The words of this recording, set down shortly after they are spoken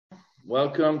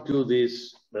Welcome to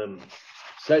this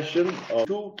session of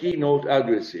two keynote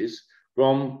addresses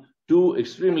from two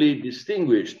extremely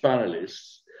distinguished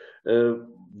panelists,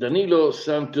 Danilo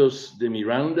Santos de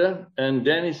Miranda and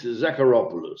Dennis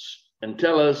Zakharopoulos, and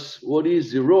tell us what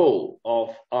is the role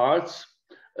of arts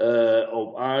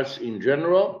in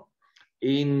general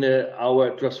in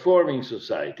our transforming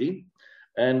society,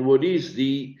 and what is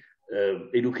the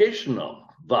educational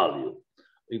value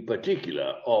in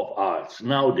particular of arts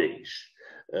nowadays.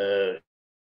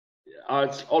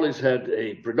 Arts always had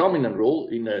a predominant role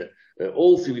in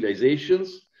all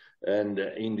civilizations and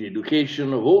in the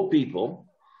education of all people.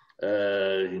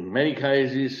 In many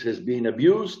cases has been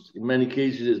abused, in many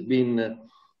cases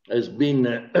has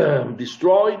been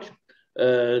destroyed,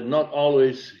 not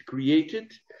always created,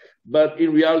 but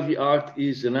in reality art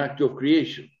is an act of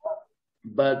creation.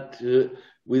 But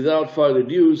without further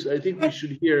ado, I think we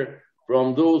should hear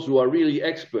from those who are really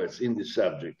experts in this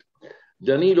subject.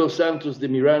 Danilo Santos de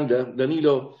Miranda.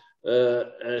 Danilo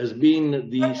has been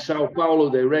the Sao Paulo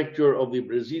director of the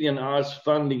Brazilian Arts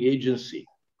Funding Agency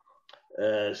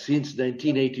since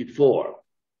 1984.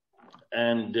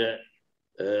 And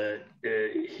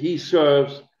he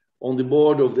serves on the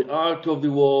board of the Art of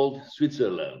the World,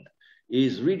 Switzerland. He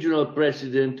is regional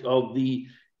president of the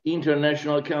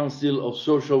International Council of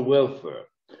Social Welfare,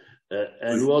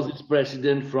 and was its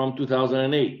president from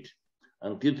 2008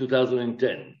 until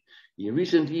 2010. In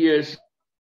recent years,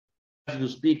 to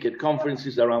speak at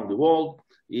conferences around the world,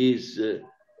 he is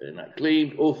an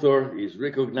acclaimed author, is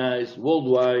recognized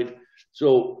worldwide.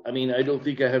 So, I mean, I don't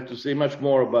think I have to say much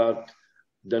more about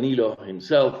Danilo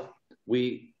himself.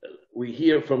 We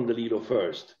hear from Danilo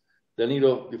first.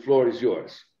 Danilo, the floor is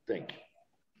yours. Thank you.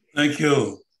 Thank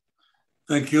you.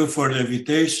 Thank you for the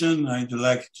invitation. I'd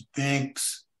like to thank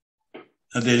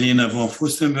Adelina von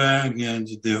Furstenberg and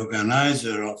the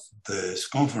organizer of this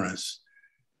conference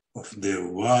of the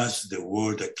FWAAS, the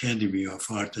World Academy of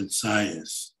Art and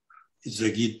Science. It's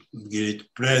a great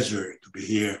pleasure to be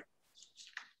here.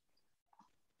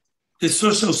 The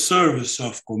Social Service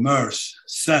of Commercio,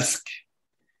 SESC,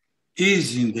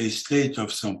 is in the state of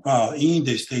São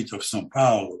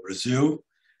Paulo, Brazil,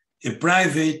 a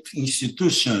private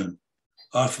institution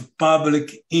of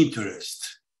public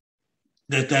interest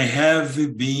that I have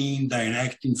been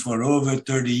directing for over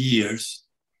 30 years,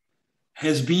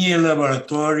 has been a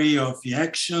laboratory of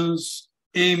actions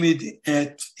aimed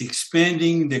at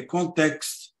expanding the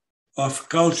context of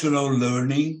cultural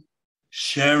learning,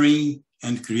 sharing,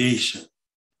 and creation.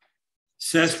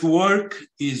 SESC work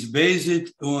is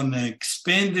based on an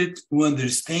expanded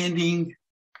understanding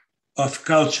of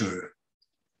culture,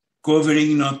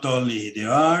 covering not only the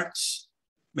arts,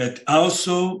 but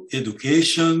also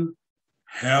education,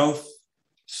 health,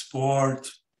 sport,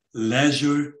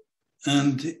 leisure,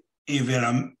 and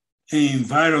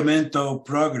environmental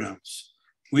programs,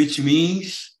 which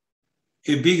means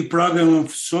a big program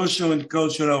of social and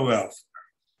cultural welfare.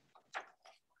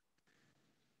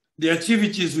 The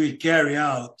activities we carry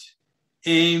out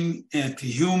aim at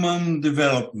human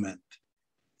development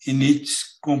in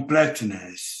its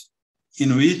completeness,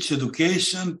 in which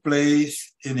education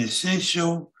plays an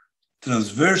essential,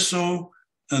 transversal,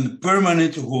 and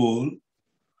permanent role,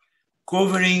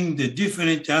 covering the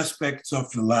different aspects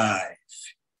of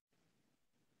life.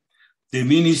 The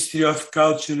Ministry of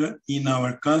Culture in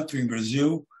our country, in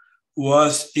Brazil,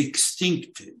 was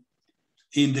extinct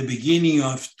in the beginning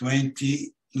of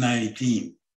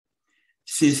 2019.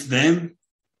 Since then,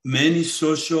 many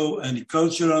social and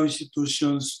cultural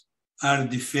institutions are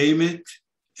defamed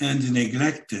and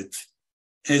neglected,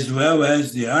 as well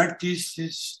as the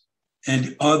artists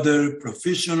and other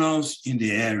professionals in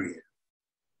the area.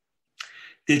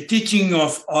 The teaching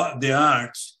of the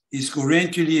arts is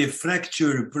currently a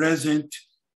fracture present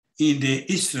in the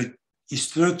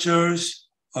structures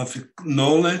of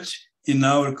knowledge in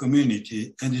our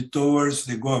community and towards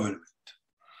the government.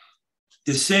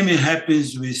 The same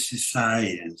happens with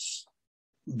science,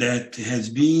 that has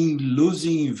been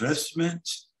losing investment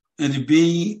and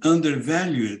being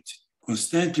undervalued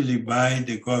constantly by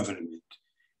the government.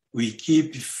 We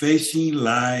keep facing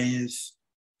lies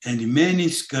and many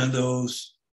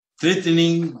scandals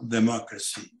threatening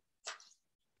democracy.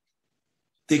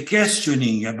 The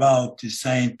questioning about the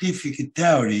scientific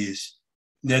theories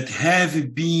that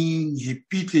have been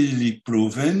repeatedly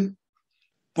proven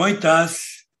point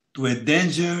us to a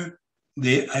danger,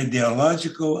 the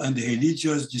ideological and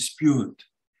religious dispute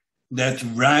that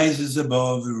rises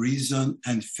above reason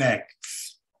and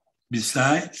facts.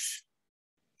 Besides,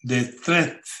 the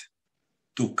threat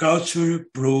to culture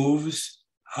proves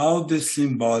how the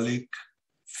symbolic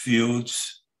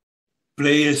fields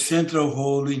play a central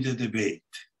role in the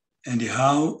debate and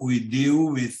how we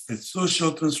deal with the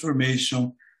social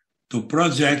transformation to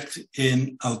project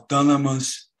an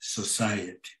autonomous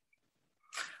society.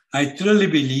 I truly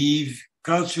believe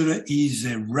culture is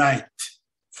a right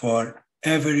for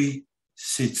every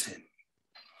citizen.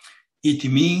 It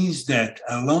means that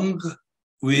along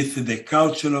with the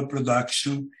cultural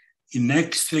production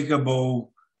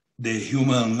inextricable the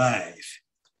human life,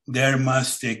 there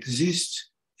must exist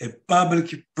a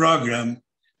public program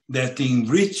that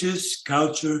enriches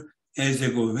culture as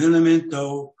a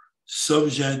governmental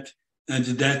subject and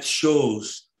that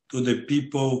shows to the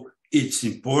people its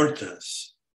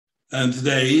importance. And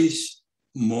there is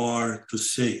more to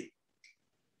say,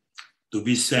 to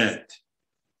be said.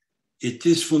 It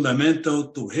is fundamental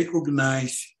to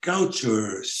recognize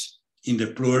cultures in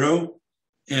the plural,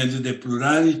 and the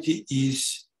plurality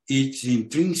is its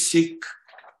intrinsic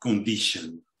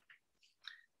condition.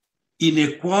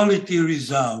 Inequality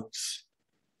results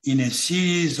in a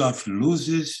series of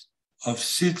losses of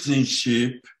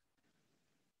citizenship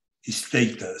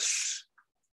status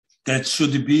that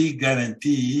should be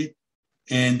guaranteed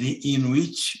and in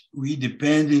which we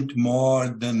depend more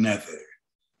than ever.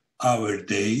 Our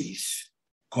days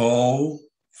call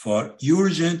for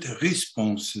urgent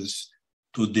responses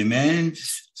to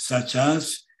demands such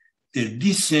as the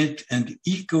decent and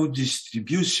equal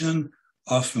distribution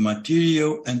of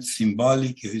material and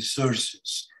symbolic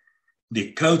resources,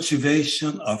 the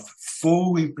cultivation of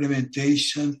full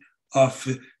implementation of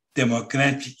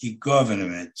democratic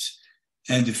governments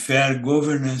and fair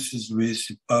governance with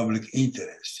public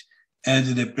interest, and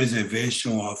the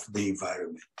preservation of the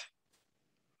environment.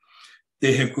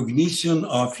 The recognition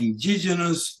of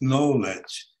indigenous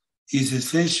knowledge is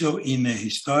essential in a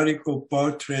historical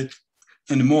portrait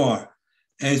and more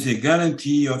as a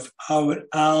guarantee of our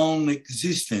own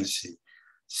existence,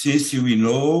 since we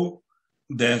know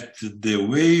that the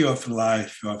way of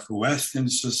life of Western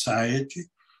society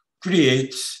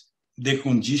creates the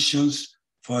conditions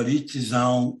for its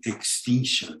own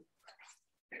extinction.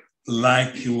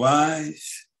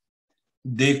 Likewise,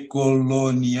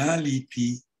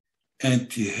 decoloniality,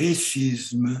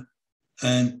 anti-racism,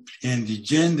 and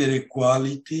gender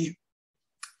equality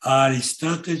are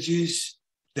strategies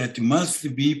that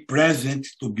must be present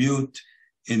to build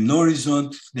an horizon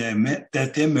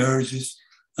that emerges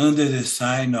under the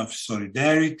sign of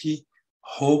solidarity,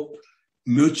 hope,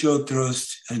 mutual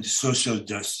trust, and social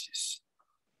justice.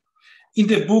 In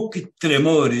the book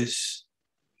Tremores,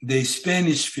 the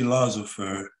Spanish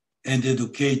philosopher and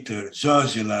educator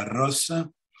Jorge La Rosa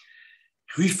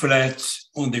reflects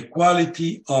on the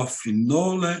quality of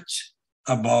knowledge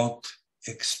about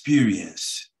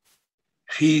experience.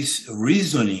 His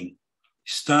reasoning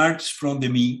starts from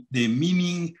the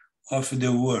meaning of the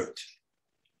word,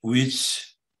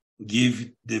 which gives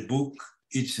the book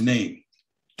its name,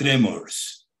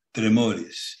 tremors,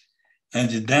 and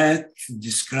that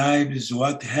describes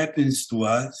what happens to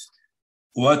us,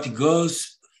 what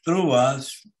goes through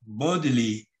us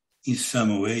bodily in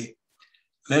some way.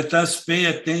 Let us pay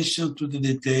attention to the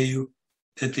detail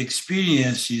that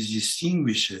experience is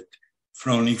distinguished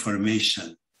from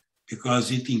information,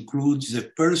 because it includes a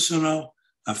personal,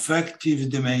 affective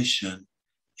dimension,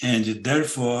 and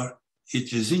therefore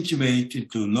it is intimate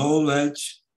to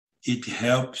knowledge. It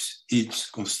helps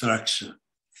its construction.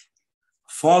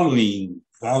 Following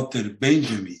Walter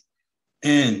Benjamin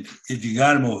and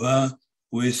Edgar Morin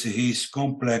with his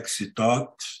complex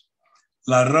thoughts,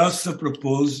 La Rosa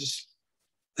proposes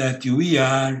that we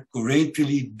are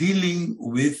currently dealing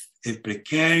with a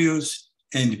precarious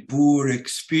and poor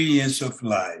experience of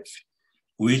life,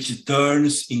 which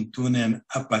turns into an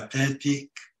apathetic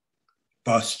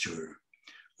posture,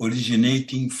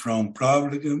 originating from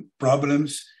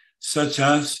problems such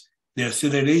as the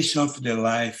acceleration of the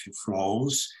life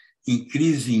flows,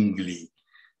 increasingly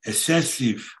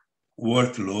excessive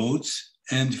workloads,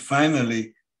 and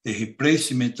finally, the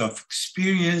replacement of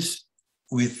experience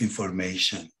with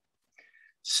information.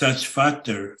 Such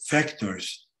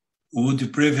factors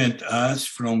would prevent us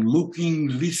from looking,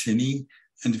 listening,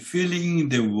 and feeling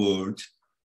the world,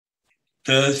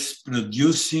 thus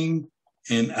producing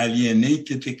an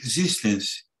alienated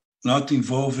existence not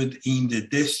involved in the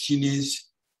destinies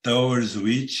towards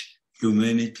which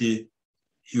humanity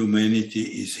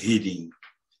is heading.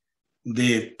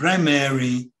 The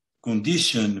primary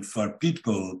condition for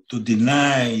people to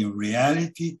deny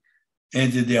reality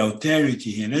and the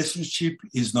alterity relationship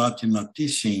is not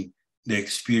noticing the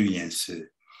experience,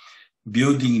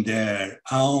 building their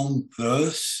own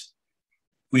thus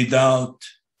without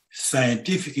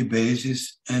scientific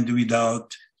basis and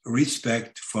without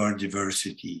respect for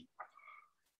diversity.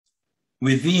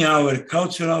 Within our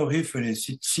cultural reference,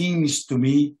 it seems to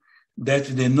me that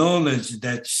the knowledge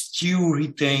that still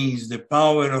retains the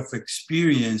power of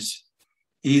experience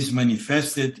is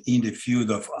manifested in the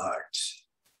field of arts.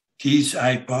 This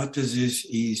hypothesis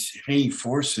is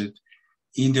reinforced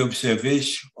in the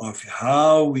observation of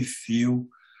how we feel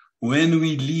when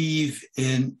we leave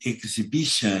an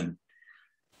exhibition,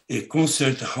 a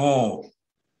concert hall,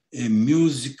 a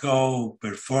musical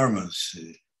performance,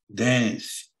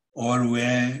 dance, or we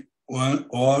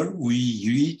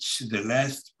reach the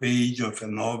last page of a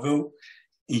novel.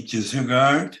 In this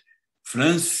regard,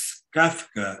 Franz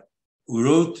Kafka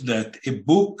wrote that a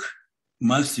book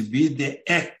must be the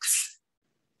X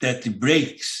that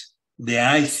breaks the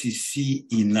ICC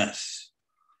in us,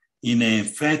 in an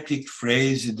emphatic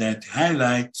phrase that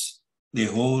highlights the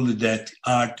role that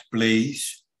art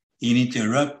plays in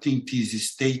interrupting this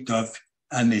state of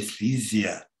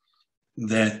anesthesia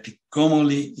that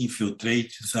commonly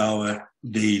infiltrates our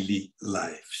daily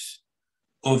lives.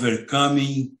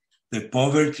 Overcoming the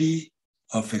poverty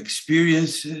of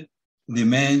experience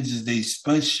demands the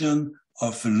expansion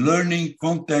of learning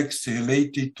contexts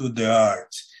related to the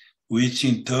arts, which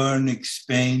in turn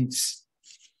expands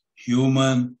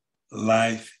human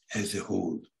life as a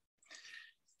whole.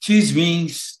 This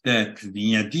means that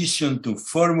in addition to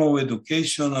formal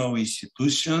educational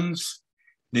institutions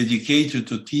dedicated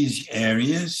to these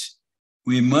areas,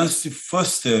 we must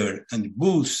foster and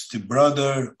boost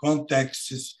broader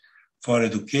contexts for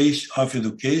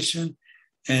education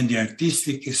and the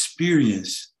artistic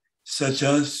experience, such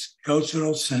as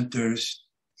cultural centers,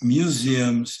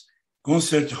 museums,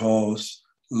 concert halls,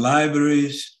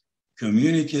 libraries,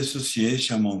 community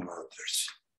associations, among others.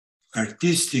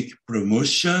 Artistic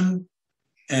promotion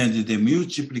and the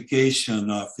multiplication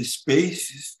of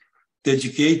spaces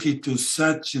dedicated to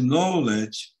such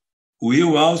knowledge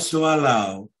will also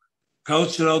allow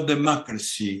cultural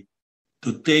democracy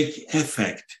to take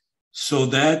effect so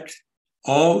that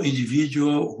all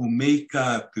individuals who make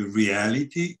up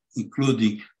reality,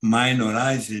 including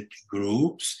minorized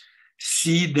groups,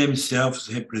 see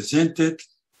themselves represented,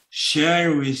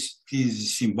 share with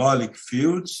these symbolic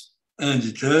fields, and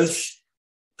thus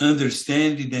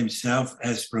understand themselves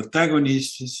as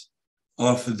protagonists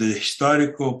of the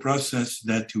historical process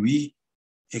that we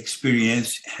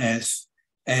experience as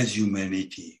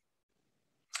humanity.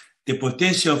 The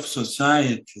potential of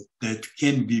society that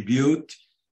can be built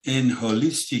in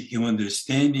holistic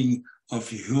understanding of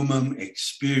human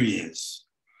experience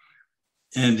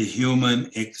and human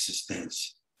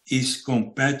existence is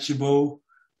compatible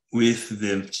with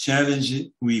the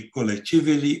challenge we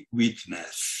collectively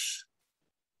witness.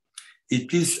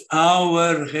 It is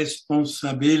our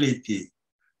responsibility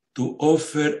to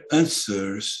offer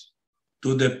answers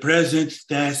to the present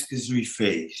tasks we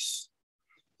face,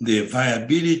 the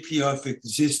viability of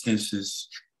existences,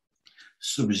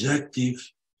 subjective,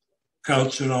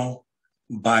 cultural,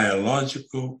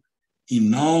 biological,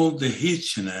 in all the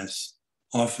richness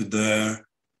of their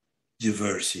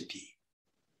diversity.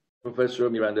 Professor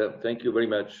Miranda, thank you very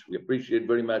much. We appreciate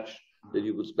very much that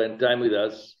you could spend time with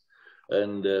us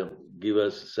and give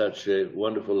us such a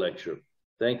wonderful lecture.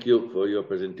 Thank you for your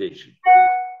presentation.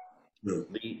 No.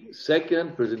 The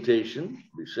second presentation,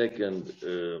 the second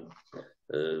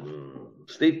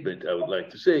statement I would like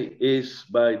to say is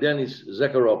by Dennis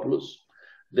Zacharopoulos.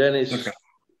 Dennis,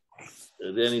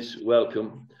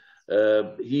 welcome.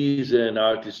 He is an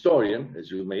art historian, as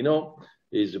you may know.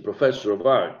 He's a professor of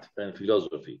art and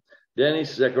philosophy.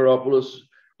 Dennis Zacharopoulos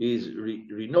is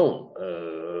renowned,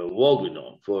 worldly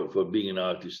known for being an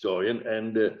art historian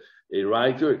and a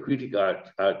writer, a critic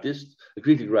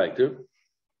writer,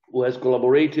 who has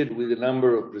collaborated with a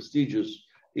number of prestigious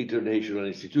international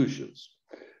institutions.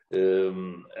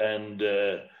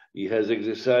 He has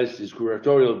exercised his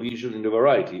curatorial vision in a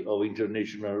variety of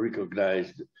internationally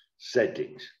recognized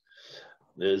settings.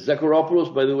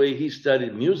 Zacharopoulos, by the way, he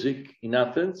studied music in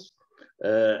Athens,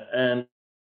 and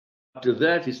after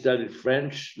that he studied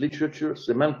French literature,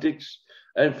 semantics,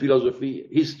 and philosophy,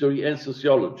 history, and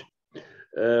sociology.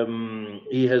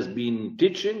 He has been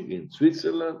teaching in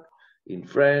Switzerland, in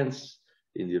France,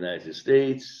 in the United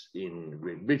States, in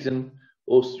Great Britain,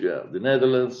 Austria, the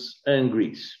Netherlands, and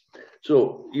Greece.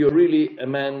 So you're really a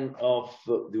man of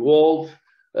the world,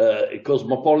 a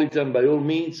cosmopolitan by all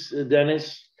means,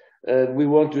 Dennis. We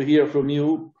want to hear from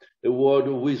you a word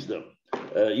of wisdom,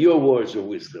 your words of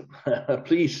wisdom.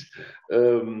 Please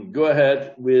go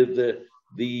ahead with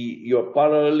your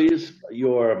parallelism,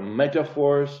 your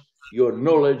metaphors, your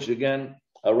knowledge again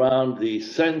around the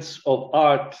sense of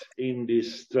art in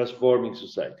this transforming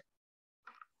society.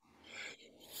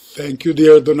 Thank you,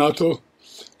 dear Donato.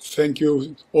 thank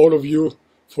you, all of you,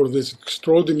 for this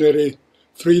extraordinary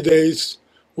 3 days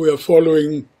we are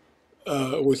following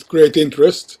with great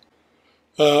interest.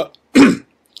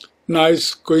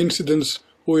 Nice coincidence,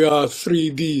 we are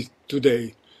 3D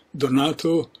today.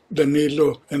 Donato,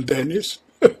 Danilo, and Dennis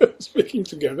speaking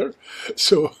together.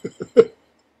 So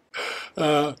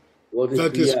that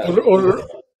is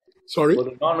sorry? What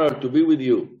an honor to be with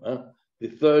you. Huh? The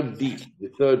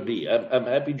third D. I'm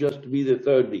happy just to be the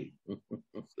third D.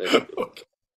 Okay.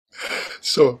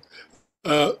 So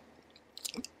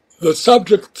the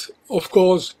subject, of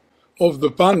course, of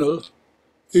the panel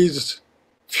is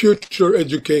future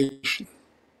education.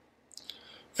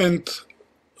 And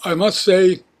I must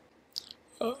say,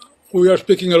 we are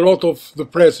speaking a lot of the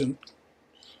present,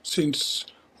 since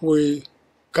we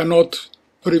cannot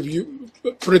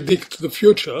predict the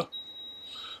future.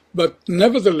 But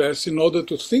nevertheless, in order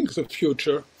to think the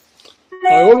future,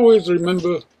 I always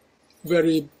remember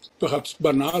very, perhaps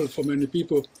banal for many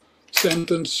people,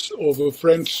 sentence of a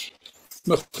French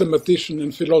mathematician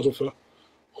and philosopher,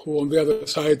 who on the other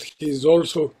side, he is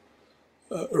also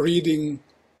reading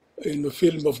in the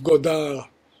film of Godard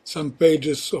some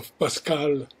pages of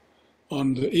Pascal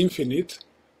on the infinite,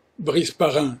 Brice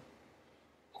Parrain,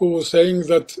 who was saying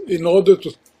that in order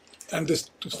to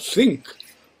think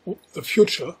the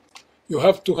future, you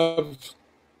have to have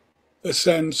a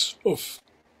sense of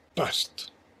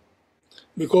past,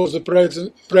 because the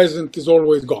present is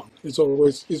always gone. It's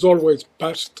always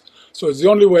past. So it's the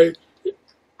only way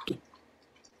to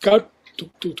cut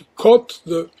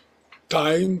the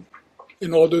time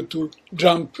in order to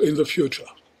jump in the future.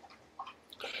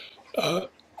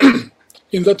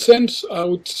 In that sense, I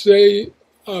would say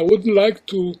I wouldn't like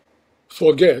to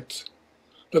forget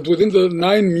that within the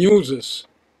 9 muses,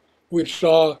 which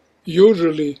are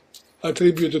usually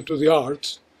attributed to the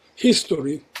arts,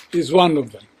 history is one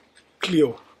of them,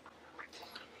 Clio.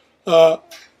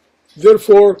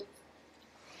 Therefore,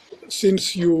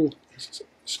 since you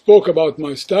spoke about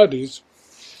my studies,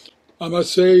 I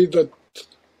must say that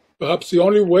perhaps the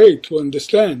only way to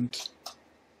understand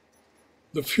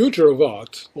the future of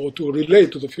art, or to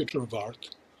relate to the future of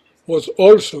art, was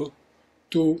also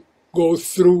to go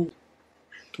through,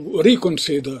 to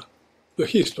reconsider the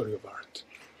history of art.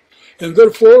 And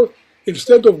therefore,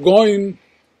 instead of going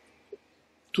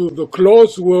to the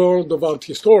closed world of art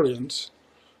historians,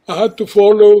 I had to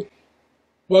follow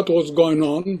what was going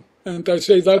on, and I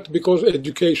say that because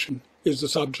education is the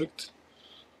subject.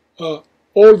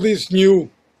 All these new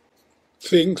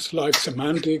things like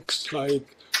semantics,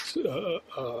 like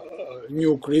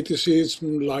new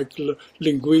criticism, like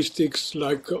linguistics,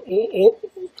 like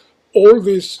all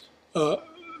this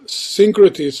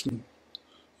syncretism,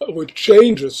 which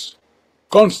changes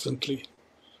constantly,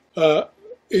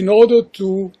 in order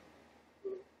to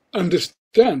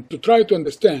understand, to try to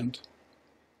understand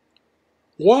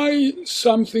why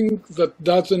something that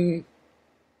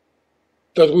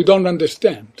we don't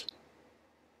understand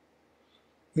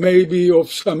may be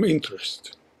of some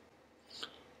interest.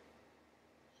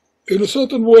 In a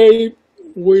certain way,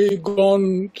 we've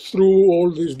gone through all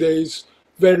these days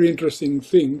very interesting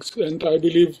things, and I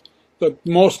believe that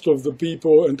most of the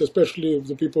people, and especially of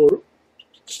the people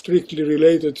strictly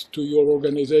related to your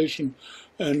organization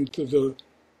and the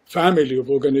family of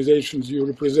organizations you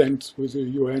represent with the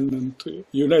UN and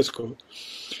UNESCO,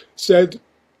 said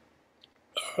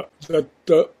that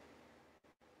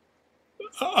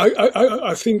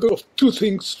I think of 2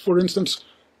 things. For instance,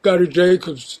 Gary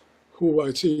Jacobs, who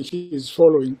I see he is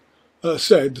following,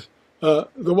 said,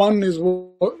 the one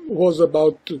was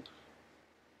about,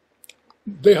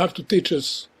 they have to teach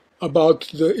us about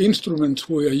the instruments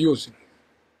we are using.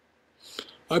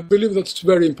 I believe that's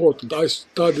very important. I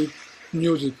studied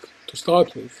music to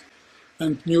start with,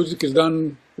 and music is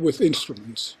done with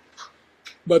instruments.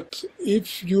 But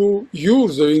if you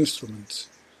use the instruments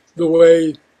the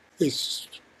way it's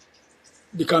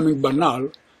becoming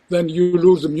banal, then you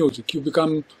lose the music. You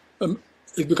become,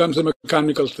 it becomes a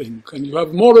mechanical thing, and you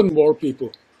have more and more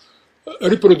people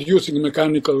reproducing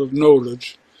mechanical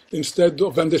knowledge instead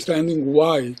of understanding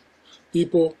why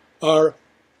people are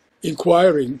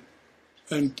inquiring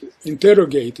and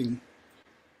interrogating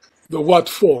the what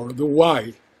for, the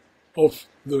why of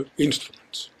the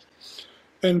instruments.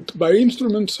 And by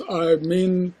instruments, I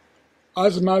mean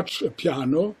as much a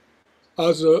piano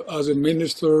as a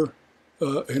minister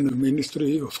in a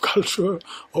ministry of culture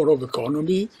or of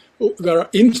economy. There are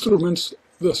instruments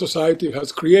the society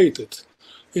has created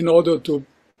in order to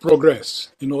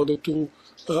progress, in order to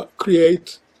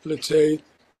create, let's say,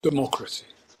 democracy.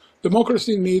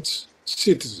 Democracy needs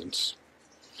citizens.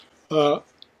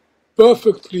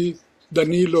 Perfectly,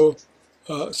 Danilo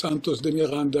Santos de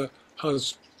Miranda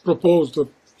has proposed a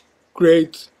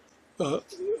great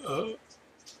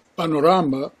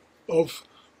panorama of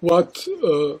what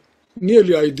a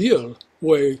nearly ideal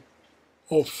way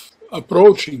of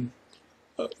approaching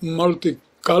a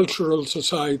multicultural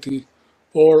society,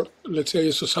 or let's say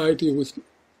a society with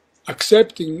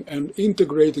accepting and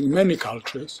integrating many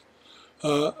cultures,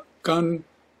 can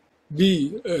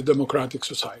be a democratic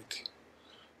society.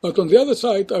 But on the other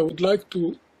side, I would like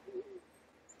to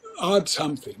add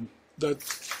something, that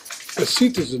a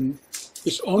citizen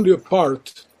is only a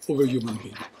part of a human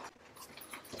being.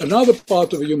 Another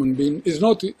part of a human being is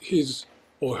not his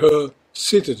or her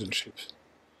citizenship,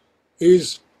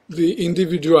 is the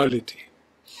individuality.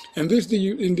 And this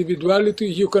individuality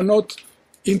you cannot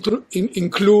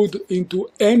include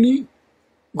into any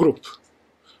group,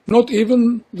 not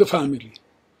even the family.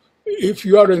 If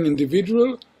you are an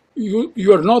individual,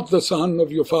 you are not the son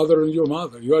of your father and your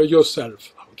mother. You are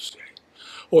yourself, I would say.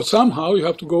 Or somehow you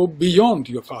have to go beyond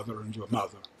your father and your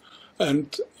mother.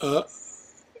 And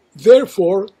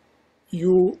therefore,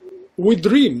 we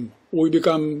dream, we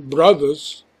become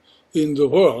brothers in the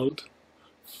world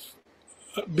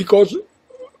because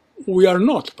we are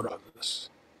not brothers.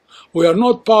 We are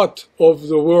not part of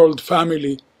the world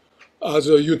family as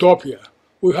a utopia.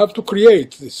 We have to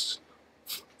create this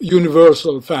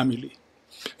universal family.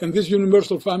 And this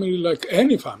universal family, like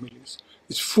any families,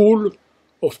 is full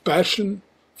of passion,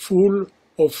 full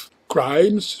of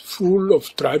crimes, full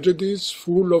of tragedies,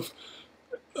 full of...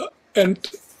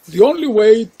 and the only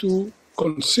way to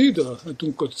consider and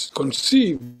to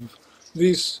conceive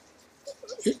this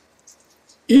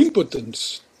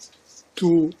impotence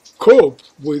to cope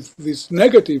with this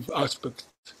negative aspect,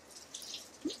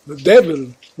 the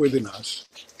devil within us,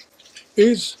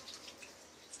 is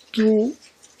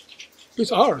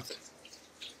art.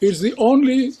 It's the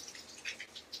only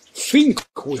thing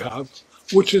we have,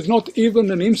 which is not even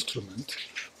an instrument,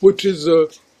 which is a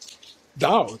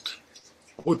doubt,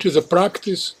 which is a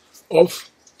practice of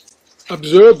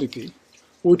absurdity,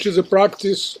 which is a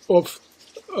practice of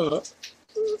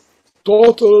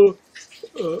total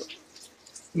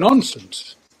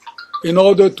nonsense. In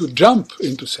order to jump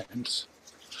into sense,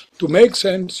 to make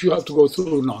sense, you have to go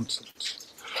through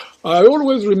nonsense. I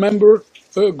always remember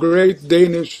a great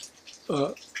Danish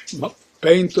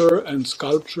painter and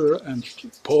sculptor and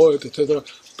poet, etc.,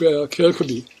 Per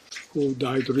Kirkeby, who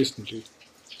died recently.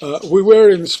 We were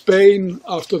in Spain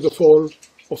after the fall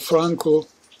of Franco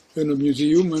in a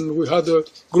museum, and we had a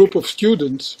group of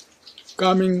students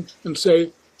coming and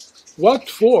say, what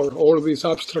for all these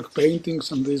abstract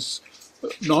paintings and this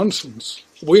nonsense?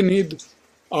 We need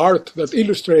art that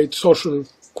illustrates social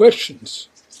questions.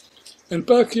 And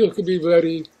Per Kirkeby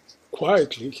very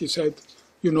quietly, he said,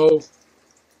 you know,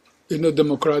 in a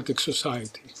democratic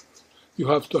society, you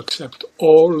have to accept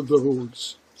all the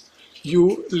rules.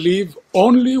 You live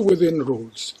only within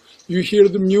rules. You hear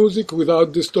the music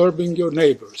without disturbing your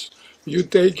neighbors. You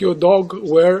take your dog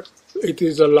where it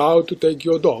is allowed to take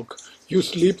your dog. You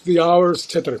sleep the hours,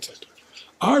 etc., etc.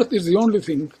 Art is the only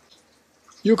thing.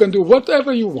 You can do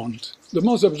whatever you want, the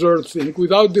most absurd thing,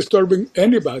 without disturbing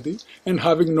anybody and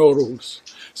having no rules.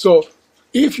 So,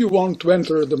 if you want to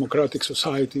enter a democratic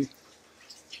society,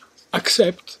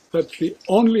 accept that the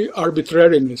only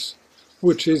arbitrariness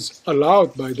which is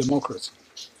allowed by democracy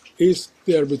is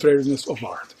the arbitrariness of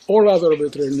art. All other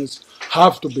arbitrariness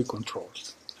have to be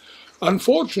controlled.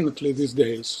 Unfortunately, these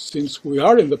days, since we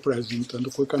are in the present and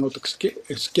we cannot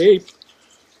escape,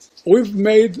 we've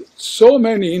made so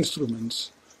many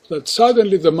instruments that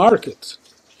suddenly the market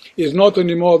is not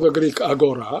anymore the Greek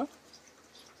agora,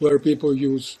 where people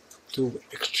use to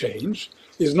exchange,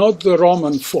 is not the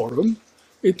Roman forum,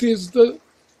 it is the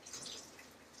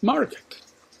market.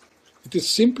 It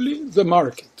is simply the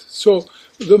market. So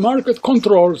the market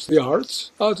controls the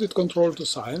arts, as it controls the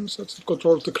science, as it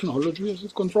controls technology, as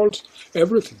it controls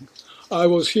everything. I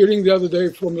was hearing the other day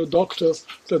from a doctor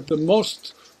that the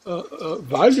most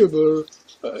valuable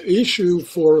issue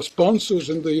for sponsors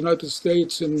in the United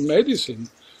States in medicine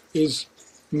is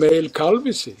male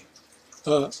calvicy.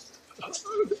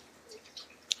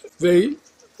 It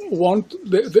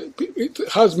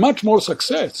has much more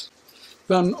success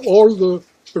than all the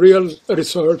real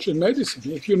research in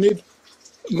medicine. If you need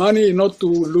money not to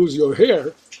lose your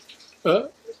hair,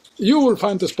 you will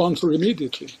find a sponsor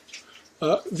immediately.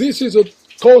 This is a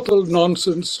total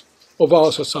nonsense of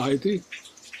our society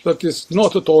that is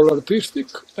not at all artistic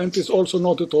and is also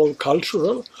not at all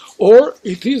cultural, or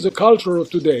it is a culture of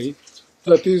today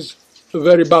that is a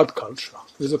very bad culture.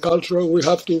 It's a culture we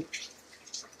have to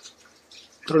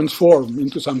transform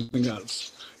into something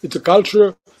else. It's a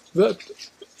culture that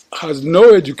has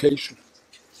no education.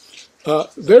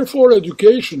 Therefore,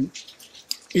 education,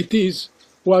 it is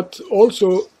what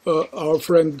also our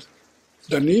friend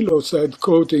Danilo said,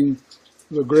 quoting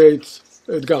the great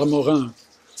Edgar Morin,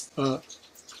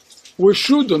 we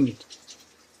shouldn't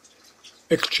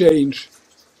exchange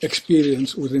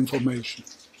experience with information.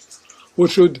 We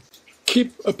should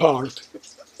keep apart.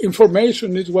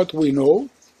 Information is what we know,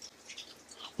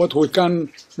 what we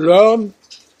can learn,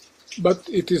 but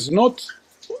it is not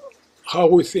how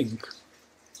we think.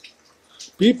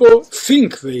 People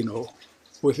think they know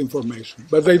with information,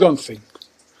 but they don't think,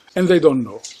 and they don't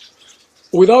know.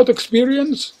 Without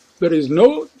experience, there is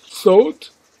no thought,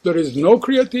 there is no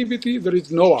creativity, there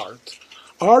is no art.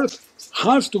 Art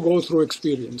has to go through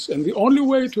experience, and the only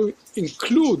way to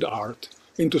include art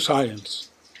into science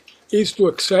is to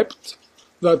accept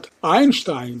that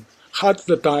Einstein had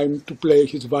the time to play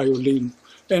his violin,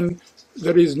 and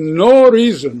there is no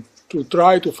reason to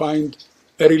try to find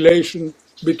a relation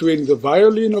between the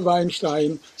violin of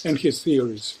Einstein and his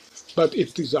theories. But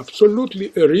it is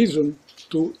absolutely a reason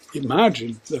to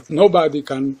imagine that nobody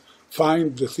can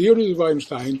find the theories of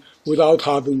Einstein without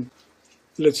having,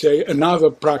 let's say, another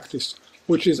practice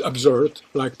which is absurd,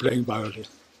 like playing violin.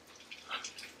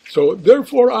 So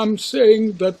therefore I'm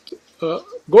saying that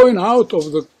going out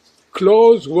of the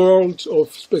closed worlds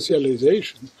of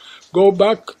specialization, go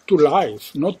back to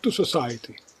life, not to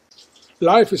society.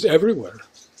 Life is everywhere.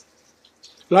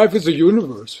 Life is the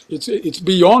universe. It's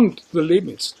beyond the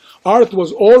limits. Art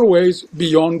was always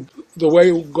beyond the way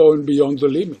of going beyond the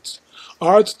limits.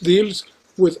 Art deals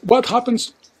with what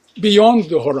happens beyond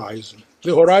the horizon.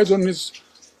 The horizon is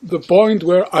the point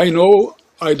where I know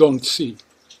I don't see,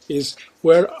 is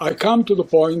where I come to the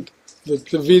point that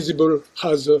the visible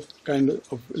has a kind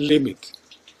of limit.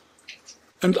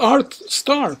 And art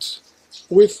starts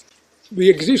with the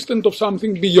existence of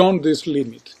something beyond this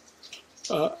limit.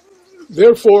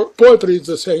 Therefore, poetry is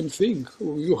the same thing.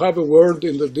 You have a word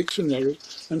in the dictionary,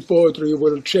 and poetry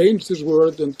will change this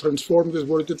word and transform this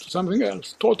word into something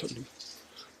else, totally.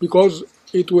 Because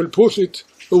it will push it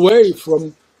away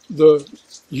from the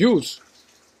use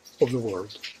of the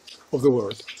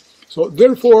word. So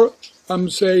therefore, I'm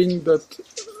saying that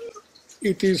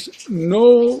it is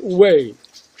no way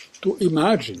to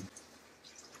imagine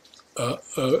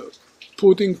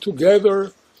putting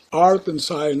together art and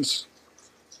science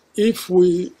if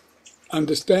we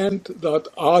understand that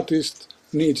artists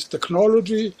need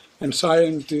technology and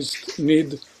scientists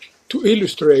need to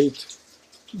illustrate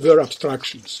their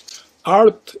abstractions.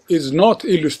 Art is not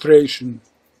illustration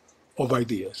of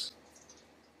ideas.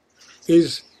 It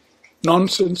is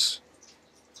nonsense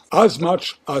as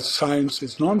much as science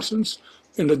is nonsense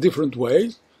in a different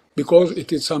way, because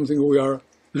it is something we are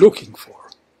looking for.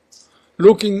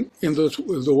 Looking in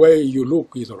the way you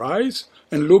look with your eyes,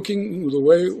 and looking in the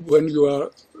way when you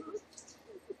are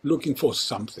looking for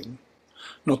something,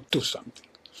 not to something.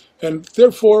 And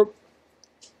therefore,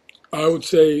 I would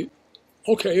say,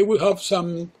 okay, we have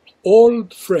some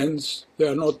old friends, they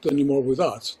are not anymore with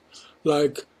us,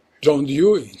 like John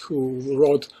Dewey, who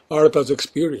wrote Art as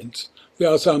Experience. There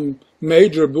are some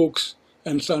major books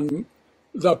and some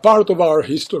that are part of our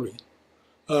history.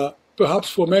 Perhaps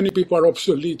for many people are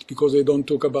obsolete because they don't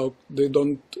talk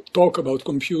about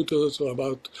computers or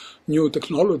about new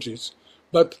technologies,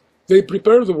 but they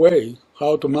prepare the way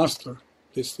how to master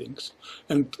these things.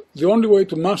 And the only way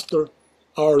to master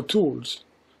our tools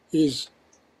is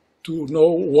to know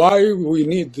why we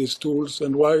need these tools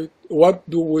and what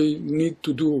do we need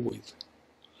to do with.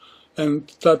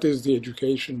 And that is the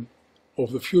education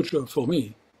of the future for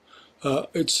me.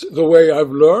 It's the way I've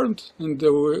learned, and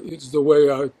it's the way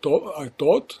I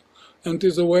taught, and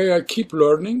it's the way I keep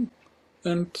learning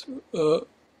and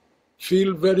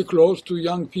feel very close to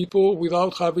young people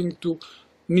without having to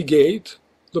negate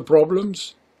the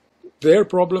problems. Their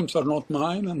problems are not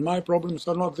mine, and my problems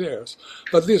are not theirs.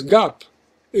 But this gap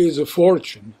is a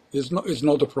fortune, is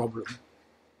not a problem.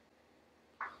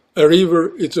 A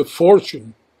river is a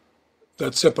fortune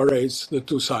that separates the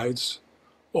two sides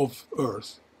of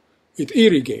Earth. It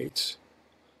irrigates.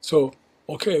 So,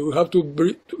 okay, we have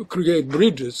to create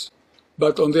bridges,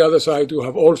 but on the other side, you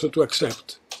have also to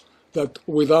accept that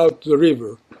without the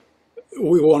river,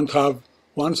 we won't have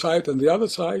one side and the other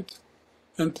side,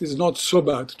 and it's not so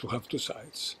bad to have two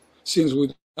sides. Since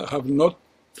we have not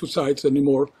two sides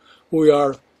anymore, we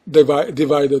are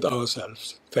divided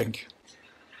ourselves. Thank you.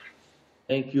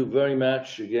 Thank you very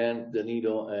much again,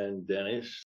 Danilo and Dennis.